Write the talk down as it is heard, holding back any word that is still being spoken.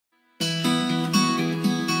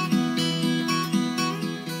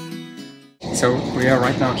So we are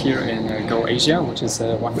right now here in Go Asia, which is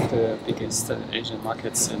one of the biggest Asian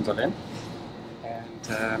markets in Berlin.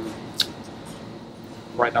 And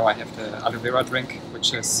right now I have the Aloe Vera drink,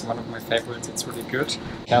 which is one of my favorites. It's really good.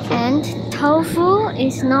 Careful. And tofu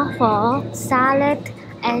is not for salad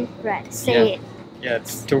and bread. Say it. Yeah,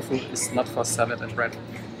 tofu is not for salad and bread,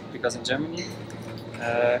 because in Germany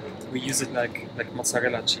we use it like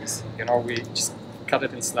mozzarella cheese. You know, we just cut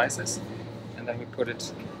it in slices and then we put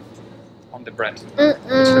it on the bread,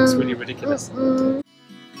 which looks really ridiculous.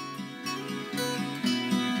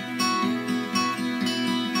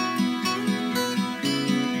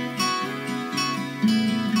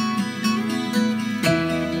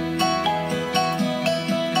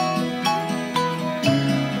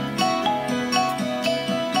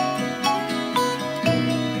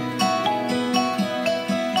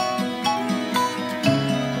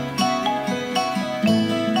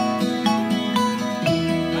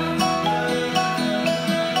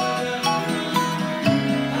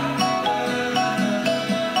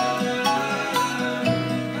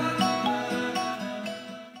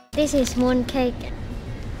 This is moon cake.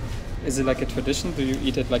 Is it like a tradition? Do you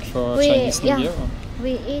eat it like for Chinese New Year? Or?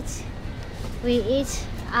 We eat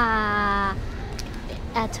at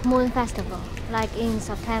Moon Festival, like in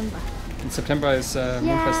September. In September is Moon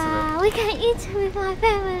Festival. Yeah, we can eat with my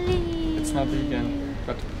family. It's not vegan,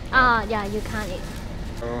 but... yeah, you can't eat.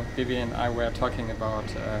 So Vivi and I were talking about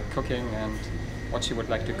cooking and what she would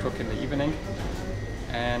like to cook in the evening.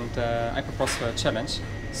 And I proposed her a challenge.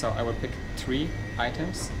 So I will pick 3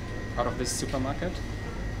 items out of this supermarket,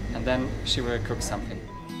 and then she will cook something.